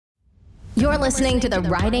You're listening to the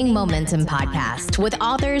Writing Momentum Podcast with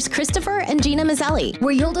authors Christopher and Gina Mazzelli,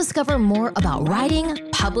 where you'll discover more about writing,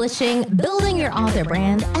 publishing, building your author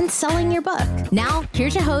brand, and selling your book. Now,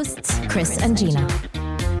 here's your hosts, Chris and Gina.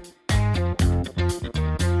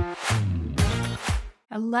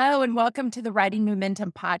 Hello, and welcome to the Writing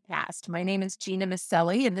Momentum Podcast. My name is Gina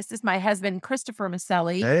Mazzelli, and this is my husband, Christopher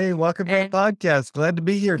Mazzelli. Hey, welcome to the podcast. Glad to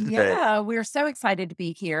be here today. Yeah, we're so excited to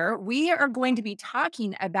be here. We are going to be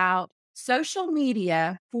talking about social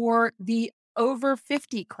media for the over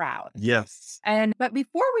 50 crowd. Yes. But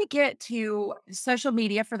before we get to social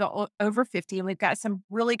media for the over 50, and we've got some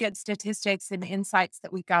really good statistics and insights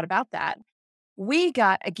that we've got about that, we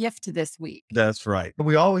got a gift this week. That's right.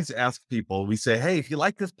 We always ask people, we say, hey, if you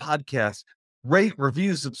like this podcast, rate,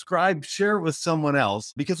 review, subscribe, share it with someone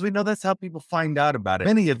else, because we know that's how people find out about it.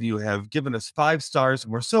 Many of you have given us 5 stars,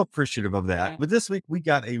 and we're so appreciative of that. But this week, we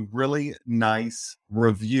got a really nice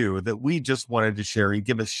review that we just wanted to share and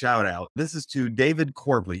give a shout out. This is to David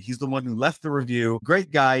Corbley. He's the one who left the review.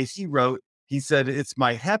 Great guy. He said, it's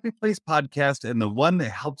my happy place podcast and the one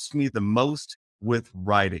that helps me the most with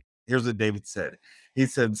writing. Here's what David said. He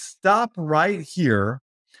said, stop right here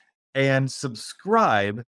and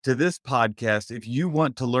subscribe to this podcast if you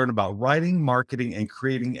want to learn about writing, marketing, and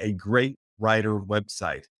creating a great writer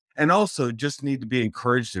website. And also just need to be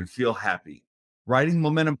encouraged and feel happy. Writing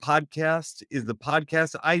Momentum Podcast is the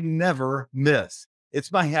podcast I never miss.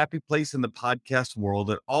 It's my happy place in the podcast world.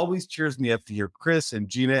 It always cheers me up to hear Chris and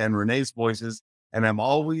Gina and Renee's voices, and I'm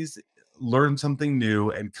always learn something new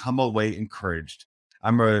and come away encouraged.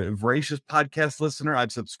 I'm a voracious podcast listener.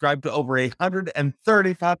 I've subscribed to over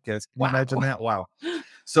 130 podcasts. Can you imagine that? Wow.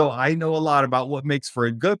 So I know a lot about what makes for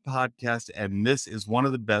a good podcast, and this is one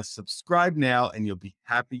of the best. Subscribe now, and you'll be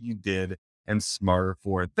happy you did and smarter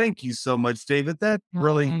for it. Thank you so much, David. That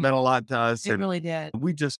really meant a lot to us. It really did.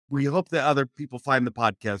 We hope that other people find the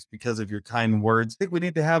podcast because of your kind words. I think we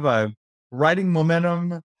need to have a Writing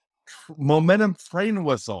Momentum train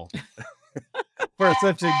whistle for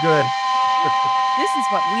such a good... This is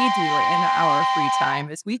what we do in our free time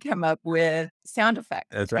is we come up with sound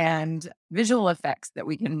effects and visual effects that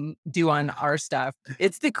we can do on our stuff.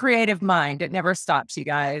 It's the creative mind. It never stops, you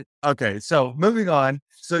guys. Okay. So moving on.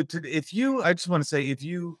 So I just want to say, if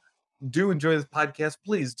you do enjoy this podcast,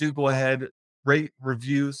 please do go ahead, rate,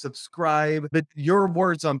 review, subscribe. But your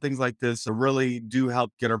words on things like this really do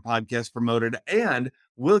help get our podcast promoted, and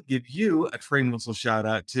we'll give you a train whistle shout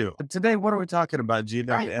out too. But today, what are we talking about,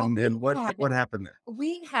 Gina? Right. And what happened there?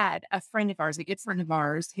 We had a friend of ours, a good friend of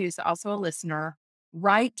ours, who's also a listener,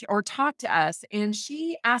 write or talk to us. And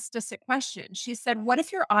she asked us a question. She said, what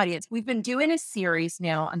if your audience, we've been doing a series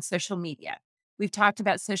now on social media. We've talked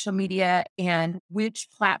about social media and which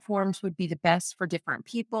platforms would be the best for different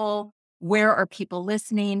people. Where are people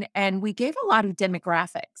listening? And we gave a lot of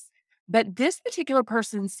demographics. But this particular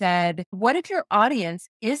person said, what if your audience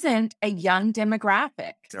isn't a young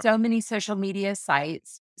demographic? Yeah. So many social media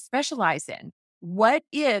sites specialize in. What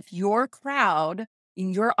if your crowd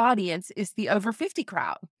in your audience is the over 50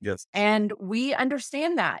 crowd? Yes. And we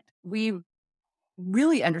understand that. We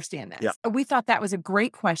really understand that. Yeah. So we thought that was a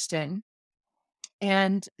great question.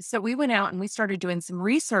 And so we went out and we started doing some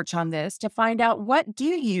research on this to find out what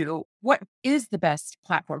is the best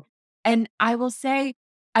platform. And I will say,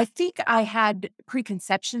 I think I had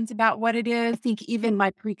preconceptions about what it is. I think even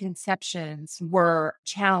my preconceptions were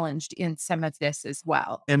challenged in some of this as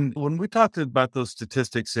well. And when we talked about those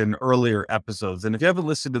statistics in earlier episodes, and if you haven't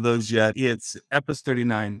listened to those yet, it's episode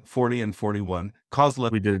 39, 40, and 41.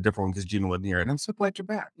 We did a different one because Gina wasn't here. And I'm so glad you're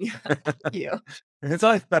back. Yeah, thank you. It's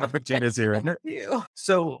always better when Gina's here, isn't it? Thank you.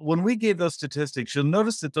 So when we gave those statistics, you'll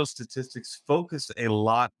notice that those statistics focus a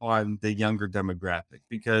lot on the younger demographic,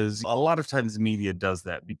 because a lot of times media does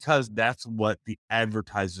that because that's what the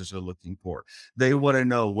advertisers are looking for. They want to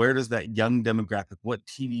know, where does that young demographic, what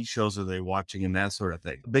TV shows are they watching, and that sort of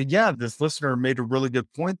thing. But yeah, this listener made a really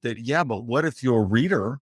good point that, but what if your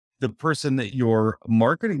reader, the person that you're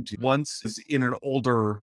marketing to, once is in an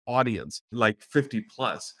older audience, like 50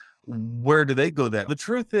 plus? Where do they go then? The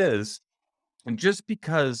truth is, just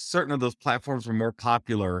because certain of those platforms are more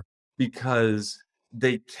popular because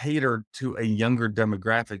they cater to a younger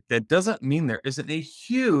demographic, that doesn't mean there isn't a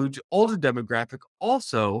huge older demographic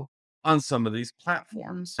also on some of these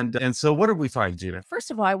platforms. And so what did we find, Gina?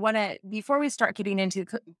 First of all, I want to, before we start getting into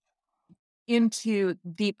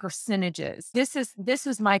the percentages, this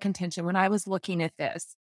is my contention when I was looking at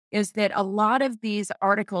this. is that a lot of these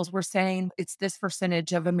articles were saying it's this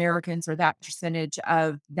percentage of Americans or that percentage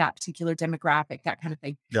of that particular demographic, that kind of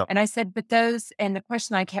thing. Yep. And I said, but those, and the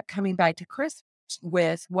question I kept coming back to Chris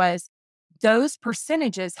with was, those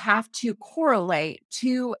percentages have to correlate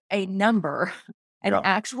to a number, an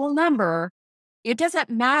actual number. It doesn't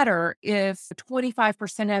matter if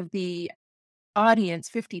 25% of the audience,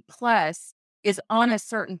 50 plus, is on a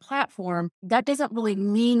certain platform. That doesn't really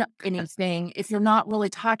mean anything if you're not really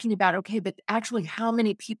talking about, okay, but actually, how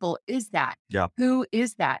many people is that? Yeah. Who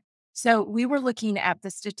is that? So we were looking at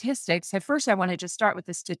the statistics. At first, I wanted to start with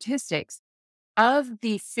the statistics of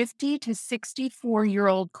the 50 to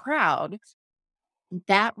 64-year-old crowd.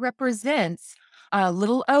 That represents a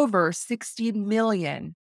little over 60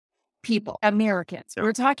 million people, Americans. Yeah.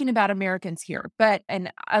 We're talking about Americans here, but in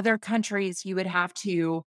other countries, you would have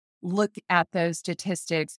to look at those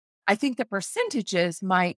statistics. I think the percentages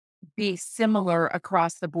might be similar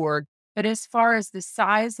across the board, but as far as the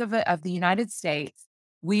size of it, of the United States,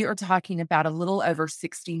 we are talking about a little over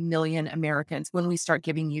 60 million Americans when we start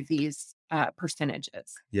giving you these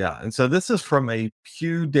percentages. Yeah. And so this is from a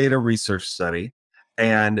Pew Data research study.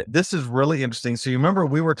 And this is really interesting. So you remember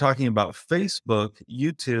we were talking about Facebook,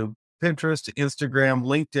 YouTube, Pinterest, Instagram,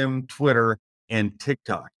 LinkedIn, Twitter, and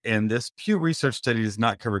TikTok. And this Pew research study does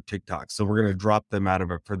not cover TikTok. So we're going to drop them out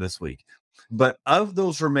of it for this week. But of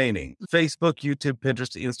those remaining, Facebook, YouTube,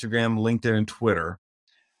 Pinterest, Instagram, LinkedIn, and Twitter,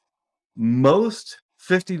 most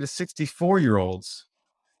 50 to 64-year-olds,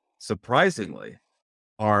 surprisingly,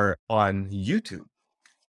 are on YouTube.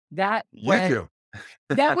 That YouTube.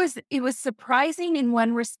 it was surprising in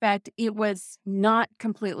one respect. It was not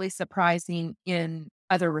completely surprising in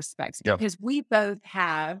other respects because we both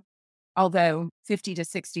have, although 50 to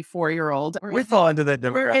 64-year-old, We fall into that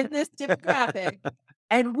we're demographic. in this demographic.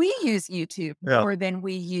 And we use YouTube more than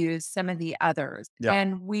we use some of the others. Yeah.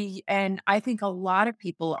 And I think a lot of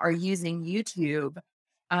people are using YouTube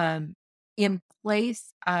in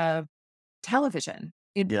place of television,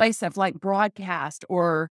 in place of like broadcast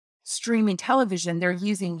or streaming television. They're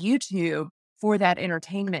using YouTube for that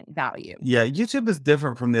entertainment value. Yeah, YouTube is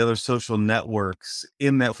different from the other social networks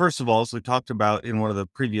in that, first of all, as we talked about in one of the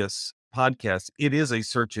previous podcasts, it is a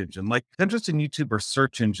search engine. Like Pinterest and YouTube are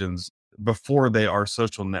search engines before they are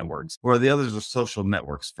social networks, where the others are social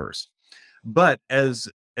networks first. But as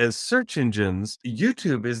search engines,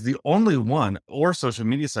 YouTube is the only one, or social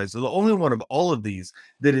media sites, are the only one of all of these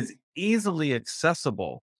that is easily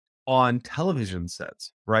accessible on television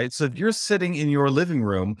sets, right? So if you're sitting in your living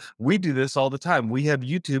room, we do this all the time. We have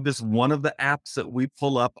YouTube as one of the apps that we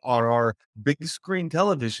pull up on our big screen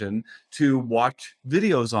television to watch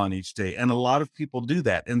videos on each day. And a lot of people do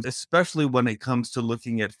that. And especially when it comes to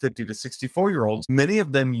looking at 50 to 64-year-olds, many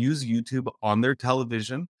of them use YouTube on their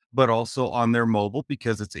television, but also on their mobile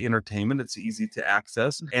because it's entertainment. It's easy to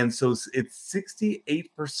access. And so it's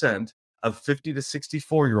 68% of 50 to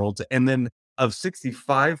 64-year-olds. And then of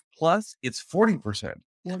 65 plus, it's 40%.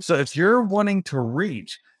 So if you're wanting to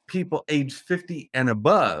reach people age 50 and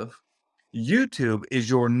above, YouTube is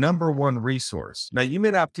your number one resource. Now, you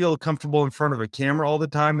may not feel comfortable in front of a camera all the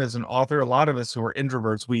time as an author. A lot of us who are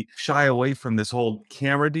introverts, we shy away from this whole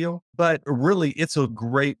camera deal, but really it's a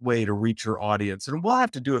great way to reach your audience. And we'll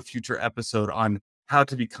have to do a future episode on how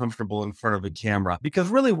to be comfortable in front of a camera, because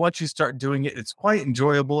really once you start doing it, it's quite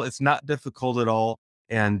enjoyable. It's not difficult at all.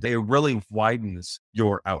 And it really widens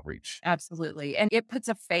your outreach. Absolutely. And it puts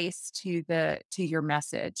a face to your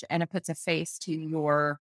message, and it puts a face to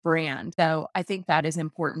your brand. So I think that is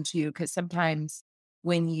important too, because sometimes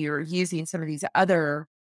when you're using some of these other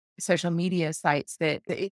social media sites,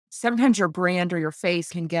 sometimes your brand or your face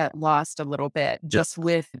can get lost a little bit just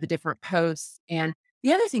with the different posts. And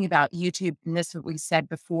the other thing about YouTube, and this is what we said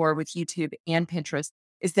before with YouTube and Pinterest,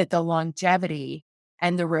 is that the longevity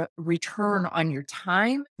and the return on your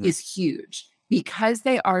time is huge because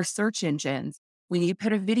they are search engines. When you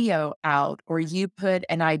put a video out or you put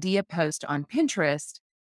an idea post on Pinterest,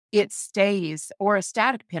 it stays, or a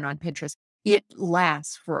static pin on Pinterest, it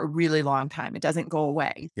lasts for a really long time. It doesn't go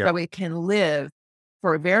away. Yep. So it can live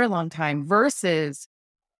for a very long time versus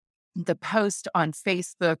the post on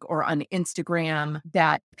Facebook or on Instagram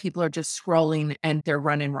that people are just scrolling and they're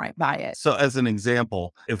running right by it. So as an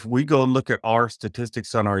example, if we go and look at our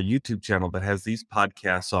statistics on our YouTube channel that has these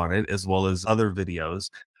podcasts on it, as well as other videos,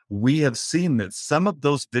 we have seen that some of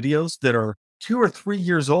those videos that are 2 or 3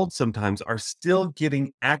 years old sometimes are still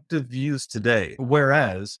getting active views today.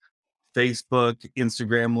 Whereas Facebook,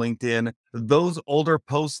 Instagram, LinkedIn, those older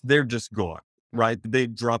posts, they're just gone. Right. They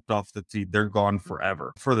dropped off the feed. They're gone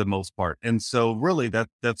forever for the most part. And so really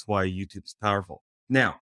that's why YouTube's powerful.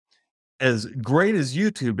 Now, as great as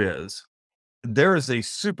YouTube is, there is a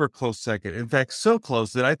super close second. In fact, so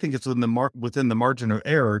close that I think it's within the margin of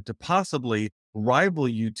error to possibly rival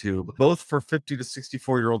YouTube, both for 50 to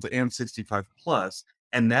 64-year-olds and 65 plus.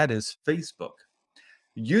 and that is Facebook.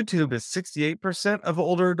 YouTube is 68% of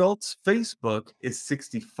older adults. Facebook is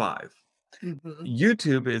 65. Mhm.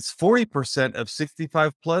 YouTube is 40% of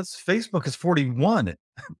 65 plus. Facebook is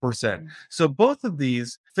 41%. So both of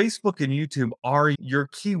these, Facebook and YouTube, are your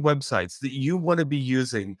key websites that you want to be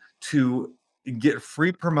using to get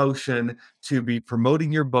free promotion, to be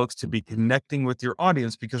promoting your books, to be connecting with your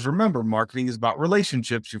audience. Because remember, marketing is about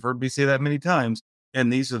relationships. You've heard me say that many times.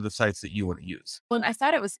 And these are the sites that you want to use. Well, and I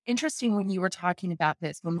thought it was interesting when you were talking about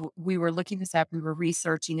this, when we were looking this up, we were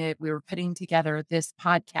researching it, we were putting together this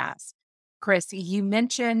podcast. Chris, you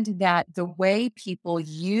mentioned that the way people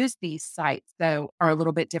use these sites, though, are a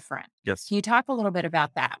little bit different. Yes. Can you talk a little bit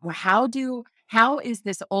about that? Well, how is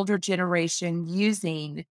this older generation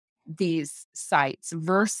using these sites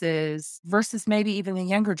versus maybe even the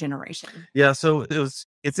younger generation? Yeah, so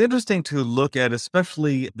it's interesting to look at,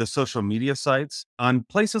 especially the social media sites. On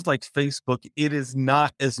places like Facebook, it is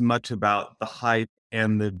not as much about the hype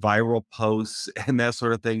and the viral posts and that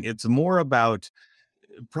sort of thing. It's more about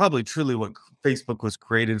probably truly what Facebook was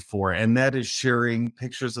created for, and that is sharing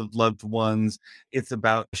pictures of loved ones. It's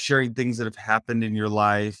about sharing things that have happened in your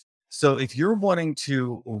life. So if you're wanting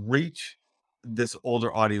to reach this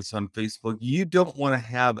older audience on Facebook, you don't want to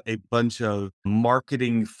have a bunch of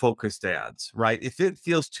marketing focused ads, right? If it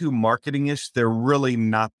feels too marketing ish, they're really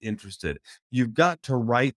not interested. You've got to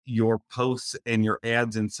write your posts and your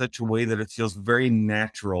ads in such a way that it feels very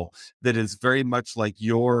natural, that is very much like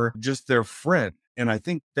you're just their friend. And I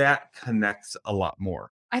think that connects a lot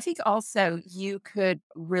more. I think also you could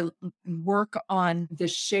work on the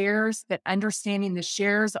shares, but understanding the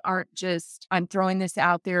shares aren't just, I'm throwing this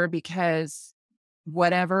out there because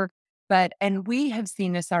whatever. And we have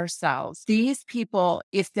seen this ourselves. These people,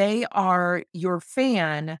 if they are your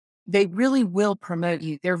fan, they really will promote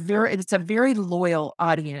you. It's a very loyal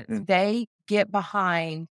audience. Mm. They get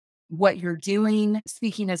behind what you're doing.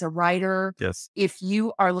 Speaking as a writer, Yes. if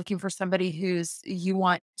you are looking for somebody you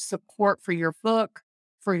want support for your book,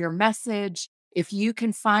 for your message, if you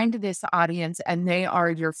can find this audience and they are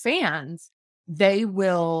your fans, they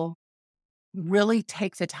will really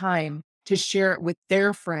take the time to share it with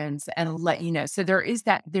their friends and let you know. So there's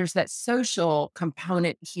that social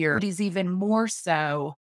component here. It is even more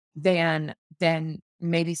so than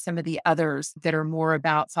maybe some of the others that are more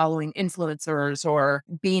about following influencers or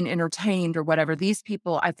being entertained or whatever. These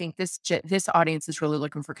people, I think this audience is really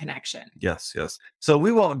looking for connection. Yes, yes. So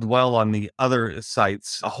we won't dwell on the other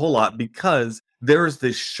sites a whole lot because there's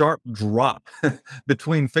this sharp drop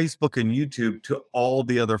between Facebook and YouTube to all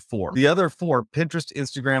the other four. The other four, Pinterest,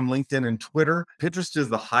 Instagram, LinkedIn, and Twitter. Pinterest is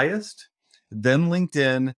the highest, then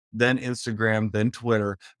LinkedIn, then Instagram, then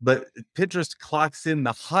Twitter. But Pinterest clocks in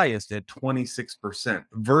the highest at 26%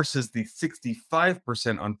 versus the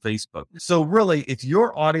 65% on Facebook. So really, if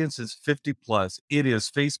your audience is 50 plus, it is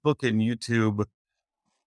Facebook and YouTube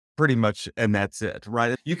pretty much, and that's it,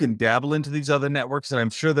 right? You can dabble into these other networks, and I'm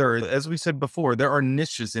sure there are, as we said before, there are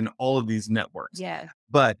niches in all of these networks. Yeah.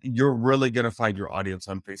 But you're really going to find your audience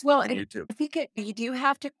on Facebook and YouTube. I think you do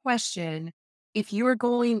have to question if you are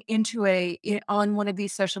going into on one of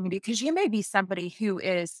these social media, because you may be somebody who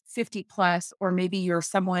is 50 plus, or maybe you're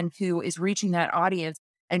someone who is reaching that audience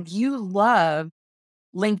and you love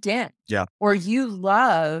LinkedIn. Yeah. Or you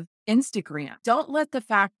love Instagram. Don't let the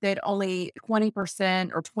fact that only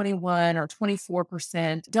 20% or 21 or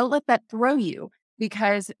 24%, don't let that throw you,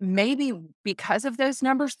 because maybe because of those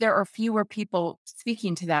numbers, there are fewer people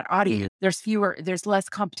speaking to that audience. There's less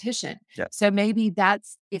competition. Yeah. So maybe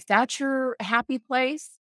if that's your happy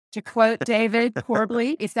place, to quote David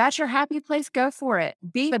Corbley, if that's your happy place, go for it.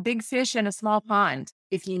 Be a big fish in a small pond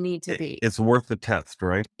if you need to be. It's worth the test,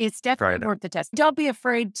 right? It's definitely worth the test. Don't be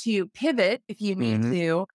afraid to pivot if you need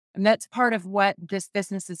to. And that's part of what this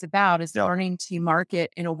business is about, is learning to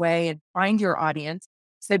market in a way and find your audience.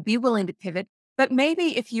 So be willing to pivot. But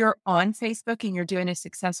maybe if you're on Facebook and you're doing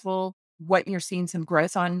you're seeing some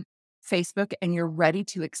growth on Facebook and you're ready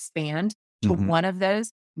to expand to one of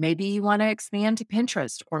those, maybe you want to expand to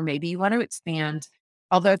Pinterest, or maybe you want to expand.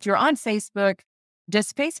 Although if you're on Facebook,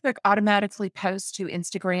 does Facebook automatically post to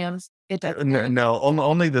Instagrams? It doesn't. No,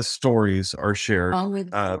 only the stories are shared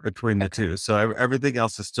between the two. So everything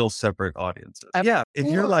else is still separate audiences. Yeah. If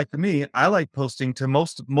you're like me, I like posting to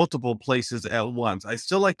multiple places at once. I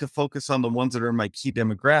still like to focus on the ones that are in my key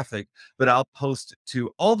demographic, but I'll post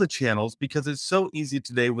to all the channels because it's so easy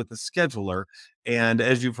today with the scheduler. And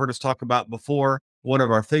as you've heard us talk about before, One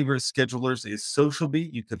of our favorite schedulers is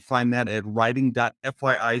SocialBee. You can find that at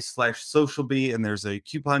writing.fyi/SocialBee. And there's a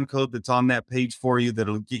coupon code that's on that page for you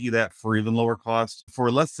that'll get you that for even lower cost.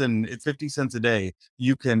 For less than 50 cents a day,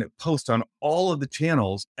 you can post on all of the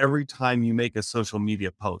channels every time you make a social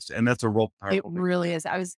media post. And that's a real powerful It really is.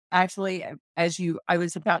 I was actually, I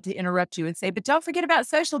was about to interrupt you and say, but don't forget about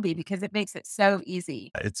SocialBee because it makes it so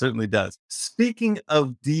easy. It certainly does. Speaking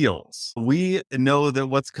of deals, we know that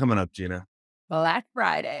what's coming up, Gina. Black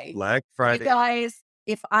Friday. Black Friday. You guys,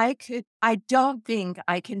 if I could, I don't think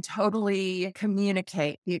I can totally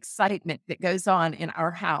communicate the excitement that goes on in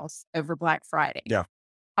our house over Black Friday. Yeah.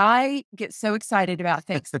 I get so excited about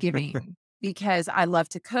Thanksgiving because I love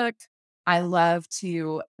to cook. I love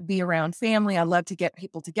to be around family. I love to get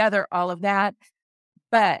people together, all of that.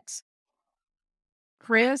 But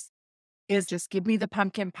Chris is just give me the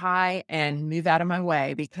pumpkin pie and move out of my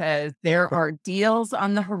way because there are deals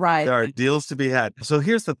on the horizon. There are deals to be had. So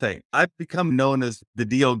here's the thing. I've become known as the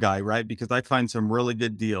deal guy, right? Because I find some really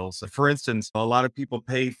good deals. For instance, a lot of people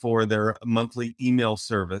pay for their monthly email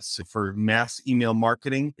service for mass email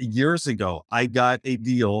marketing. Years ago, I got a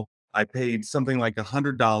deal. I paid something like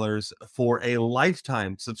 $100 for a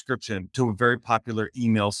lifetime subscription to a very popular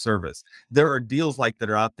email service. There are deals like that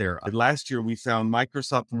are out there. Last year, we found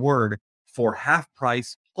Microsoft Word for half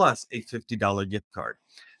price plus a $50 gift card.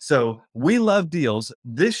 So we love deals.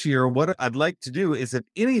 This year, what I'd like to do is if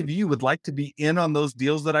any of you would like to be in on those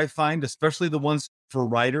deals that I find, especially the ones for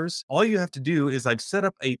writers, all you have to do is I've set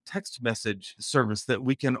up a text message service that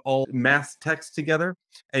we can all mass text together,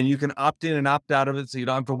 and you can opt in and opt out of it. So you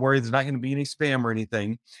don't have to worry. There's not going to be any spam or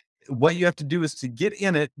anything. What you have to do is to get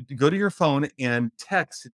in it, go to your phone and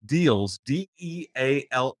text deals,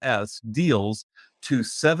 DEALS, deals to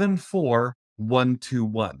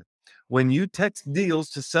 74121. When you text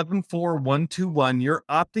deals to 74121, you're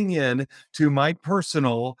opting in to my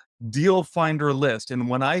personal deal finder list. And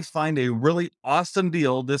when I find a really awesome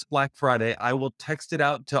deal this Black Friday, I will text it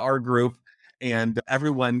out to our group and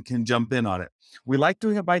everyone can jump in on it. We like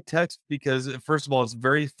doing it by text because, first of all, it's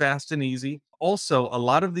very fast and easy. Also, a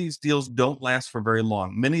lot of these deals don't last for very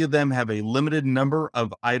long. Many of them have a limited number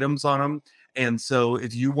of items on them. And so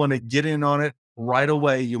if you want to get in on it right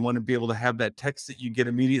away, you want to be able to have that text that you get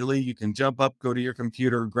immediately. You can jump up, go to your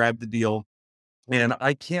computer, grab the deal. And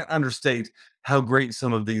I can't understate how great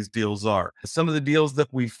some of these deals are. Some of the deals that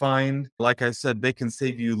we find, like I said, they can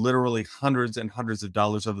save you literally hundreds and hundreds of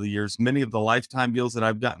dollars over the years. Many of the lifetime deals that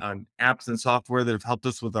I've gotten on apps and software that have helped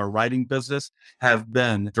us with our writing business have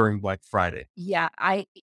been during Black Friday. Yeah,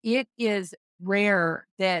 it is rare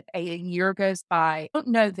that a year goes by. I don't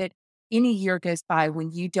know that any year goes by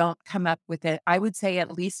when you don't come up with it. I would say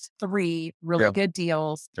at least 3 really good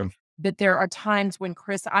deals. But there are times when,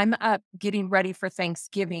 Chris, I'm up getting ready for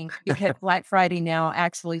Thanksgiving because Black Friday now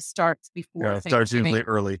actually starts before Thanksgiving. It starts usually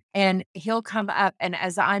early. And he'll come up, and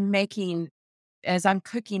as I'm cooking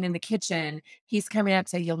in the kitchen, he's coming up and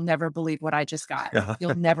saying, "You'll never believe what I just got. Yeah.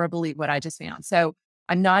 You'll never believe what I just found." So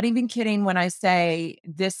I'm not even kidding when I say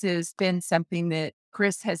this has been something that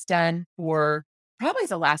Chris has done for probably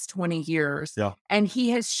the last 20 years. Yeah. And he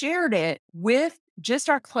has shared it with just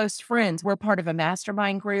our close friends. We're part of a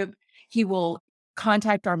mastermind group. He will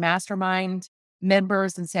contact our mastermind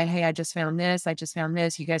members and say, "Hey, I just found this.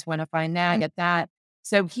 You guys want to find that, get that."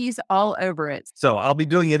 So he's all over it. So I'll be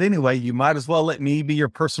doing it anyway. You might as well let me be your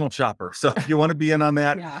personal shopper. So if you want to be in on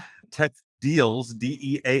that, text deals,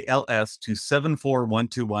 DEALS, to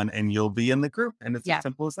 74121 and you'll be in the group. And it's as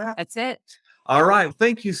simple as that. That's it. All right.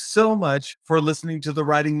 Thank you so much for listening to the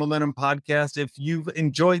Writing Momentum podcast. If you've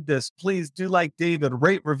enjoyed this, please do like David,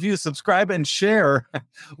 rate, review, subscribe, and share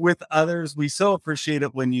with others. We so appreciate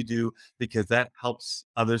it when you do because that helps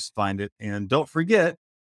others find it. And don't forget,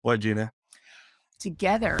 what, Gina?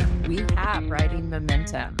 Together, we have Writing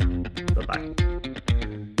Momentum. Bye-bye.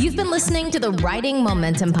 You've been listening to the Writing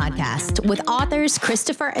Momentum podcast with authors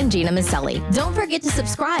Christopher and Gina Maselli. Don't forget to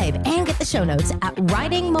subscribe and get the show notes at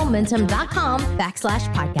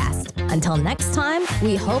writingmomentum.com/podcast. Until next time,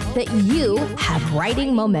 we hope that you have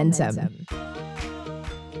writing momentum.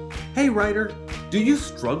 Hey, writer, do you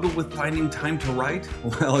struggle with finding time to write?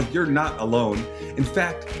 Well, you're not alone. In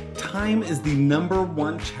fact, time is the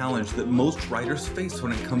 #1 challenge that most writers face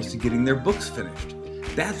when it comes to getting their books finished.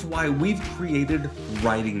 That's why we've created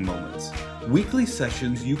Writing Moments, weekly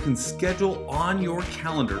sessions you can schedule on your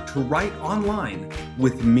calendar to write online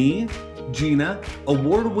with me, Gina,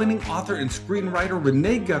 award-winning author and screenwriter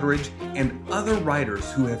Renee Gutteridge, and other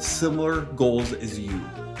writers who have similar goals as you.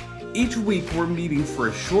 Each week, we're meeting for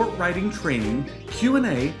a short writing training,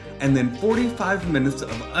 Q&A, and then 45 minutes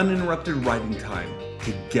of uninterrupted writing time.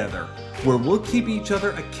 together, where we'll keep each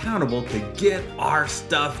other accountable to get our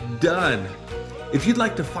stuff done. If you'd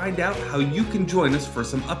like to find out how you can join us for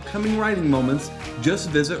some upcoming writing moments, just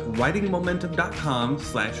visit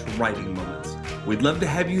writingmomentum.com/writing moments. We'd love to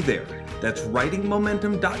have you there. That's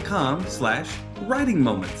writingmomentum.com/writing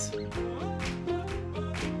moments.